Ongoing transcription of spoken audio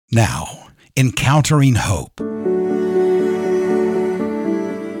Now, encountering hope.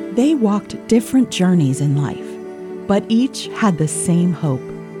 They walked different journeys in life, but each had the same hope.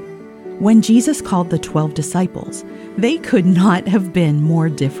 When Jesus called the 12 disciples, they could not have been more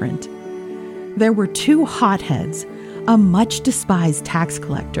different. There were two hotheads, a much despised tax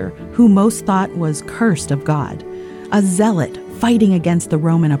collector who most thought was cursed of God, a zealot fighting against the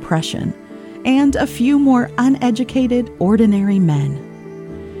Roman oppression, and a few more uneducated, ordinary men.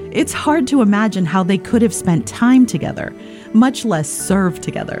 It's hard to imagine how they could have spent time together, much less served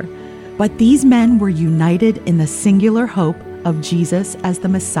together. But these men were united in the singular hope of Jesus as the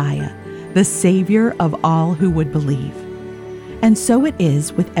Messiah, the Savior of all who would believe. And so it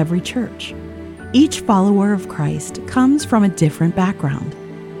is with every church. Each follower of Christ comes from a different background.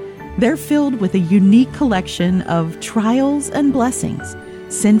 They're filled with a unique collection of trials and blessings,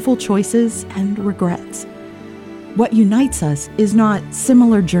 sinful choices and regrets. What unites us is not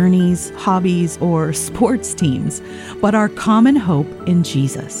similar journeys, hobbies, or sports teams, but our common hope in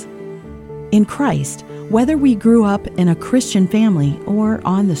Jesus. In Christ, whether we grew up in a Christian family or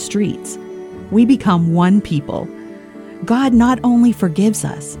on the streets, we become one people. God not only forgives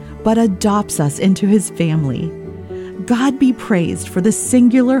us, but adopts us into His family. God be praised for the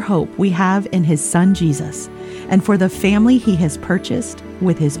singular hope we have in His Son Jesus, and for the family He has purchased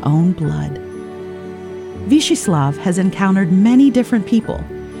with His own blood. Vyacheslav has encountered many different people,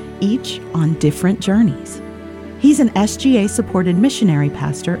 each on different journeys. He's an SGA-supported missionary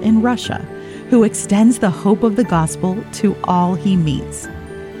pastor in Russia who extends the hope of the gospel to all he meets.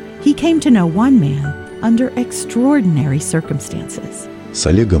 He came to know one man under extraordinary circumstances. С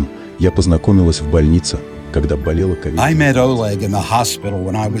Олегом я познакомилась в больнице, когда болела COVID. I met Oleg in the hospital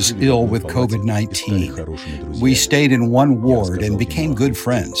when I was ill with COVID-19. We stayed in one ward and became good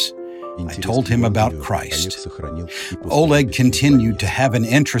friends. I told him about Christ. Oleg continued to have an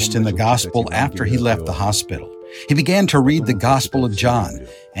interest in the gospel after he left the hospital. He began to read the Gospel of John,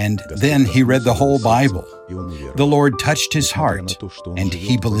 and then he read the whole Bible. The Lord touched his heart, and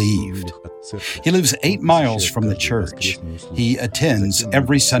he believed. He lives 8 miles from the church. He attends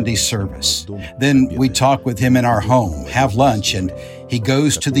every Sunday service. Then we talk with him in our home, have lunch, and he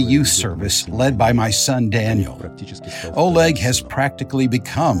goes to the youth service led by my son Daniel. Oleg has practically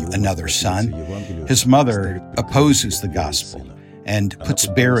become another son. His mother opposes the gospel and puts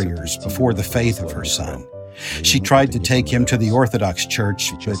barriers before the faith of her son. She tried to take him to the Orthodox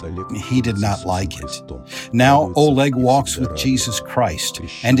Church, but he did not like it. Now Oleg walks with Jesus Christ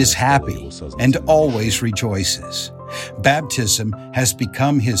and is happy and always rejoices. Baptism has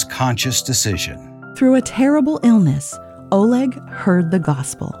become his conscious decision. Through a terrible illness, Oleg heard the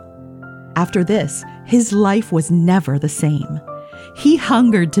gospel. After this, his life was never the same. He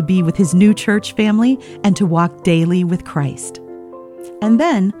hungered to be with his new church family and to walk daily with Christ. And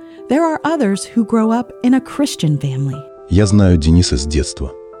then there are others who grow up in a Christian family. Я знаю Дениса с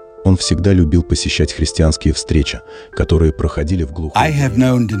детства. Он всегда любил посещать христианские встречи, которые проходили в глухом. I have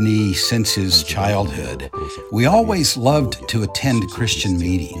known Denis since his childhood. We always loved to attend Christian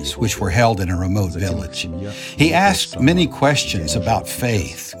meetings, which were held in a remote village. He asked many questions about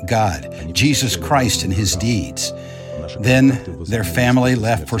faith, God, Jesus Christ, and His deeds. Then their family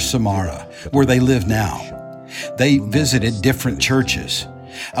left for Samara, where they live now. They visited different churches.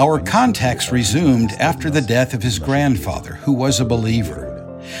 Our contacts resumed after the death of his grandfather, who was a believer.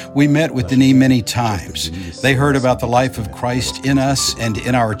 We met with Denis many times. They heard about the life of Christ in us and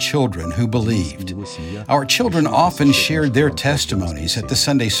in our children who believed. Our children often shared their testimonies at the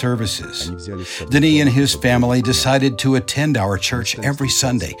Sunday services. Denis and his family decided to attend our church every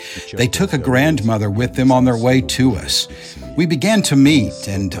Sunday. They took a grandmother with them on their way to us. We began to meet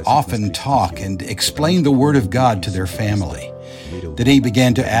and often talk and explain the Word of God to their family. Denis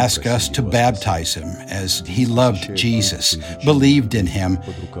began to ask us to baptize him as he loved Jesus, believed in him,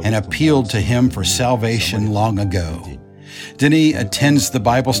 and appealed to him for salvation long ago. Denis attends the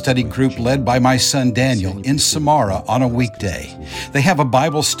Bible study group led by my son Daniel in Samara on a weekday. They have a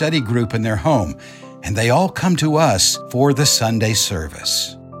Bible study group in their home, and they all come to us for the Sunday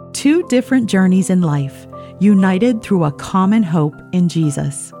service. 2 different journeys in life, united through a common hope in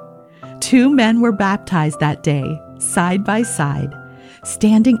Jesus. 2 men were baptized that day, side by side,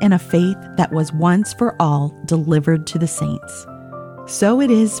 standing in a faith that was once for all delivered to the saints. So it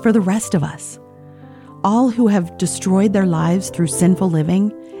is for the rest of us. All who have destroyed their lives through sinful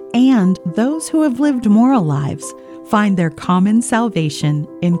living, and those who have lived moral lives, find their common salvation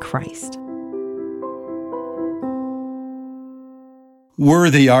in Christ.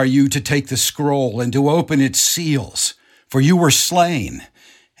 Worthy are you to take the scroll and to open its seals, for you were slain,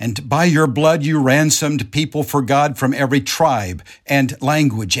 And by your blood you ransomed people for God from every tribe and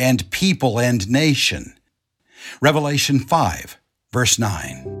language and people and nation. Revelation 5, verse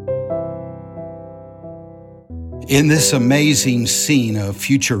 9. In this amazing scene of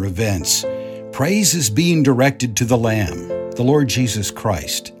future events, praise is being directed to the Lamb, the Lord Jesus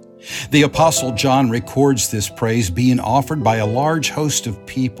Christ. The Apostle John records this praise being offered by a large host of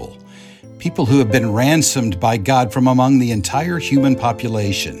people who have been ransomed by God from among the entire human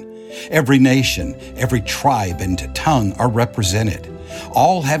population. Every nation, every tribe and tongue are represented,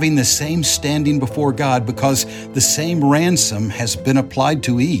 all having the same standing before God because the same ransom has been applied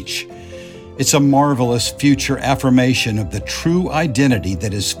to each. It's a marvelous future affirmation of the true identity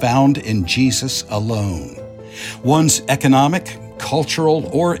that is found in Jesus alone. One's economic, cultural,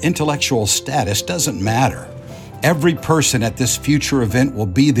 or intellectual status doesn't matter. Every person at this future event will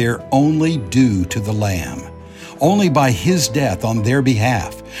be there only due to the Lamb, only by His death on their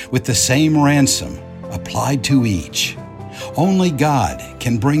behalf, with the same ransom applied to each. Only God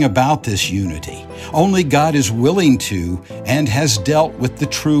can bring about this unity. Only God is willing to and has dealt with the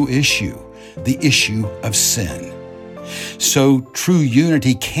true issue, the issue of sin. So true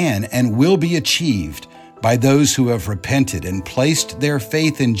unity can and will be achieved by those who have repented and placed their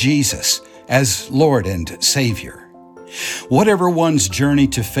faith in Jesus as Lord and Savior. Whatever one's journey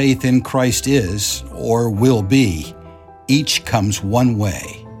to faith in Christ is or will be, each comes one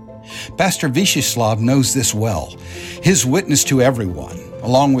way. Pastor Vyacheslav knows this well. His witness to everyone,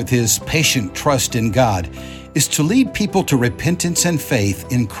 along with his patient trust in God, is to lead people to repentance and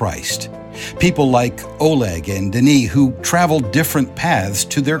faith in Christ. People like Oleg and Denis who traveled different paths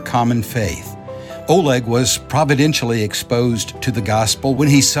to their common faith. Oleg was providentially exposed to the gospel when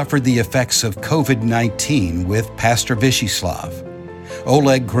he suffered the effects of COVID-19 with Pastor Vyacheslav.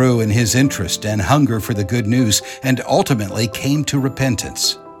 Oleg grew in his interest and hunger for the good news and ultimately came to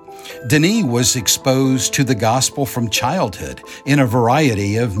repentance. Denis was exposed to the gospel from childhood in a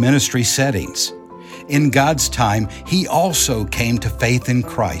variety of ministry settings. In God's time, he also came to faith in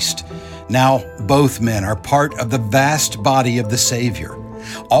Christ. Now, both men are part of the vast body of the Savior.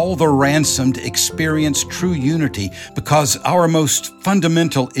 All the ransomed experience true unity because our most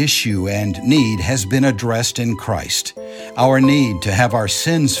fundamental issue and need has been addressed in Christ. Our need to have our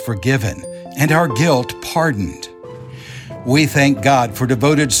sins forgiven and our guilt pardoned. We thank God for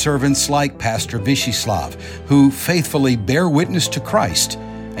devoted servants like Pastor Vyacheslav, who faithfully bear witness to Christ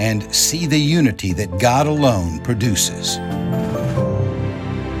and see the unity that God alone produces.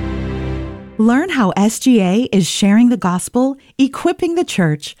 Learn how SGA is sharing the gospel, equipping the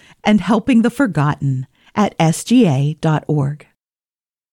church, and helping the forgotten at sga.org.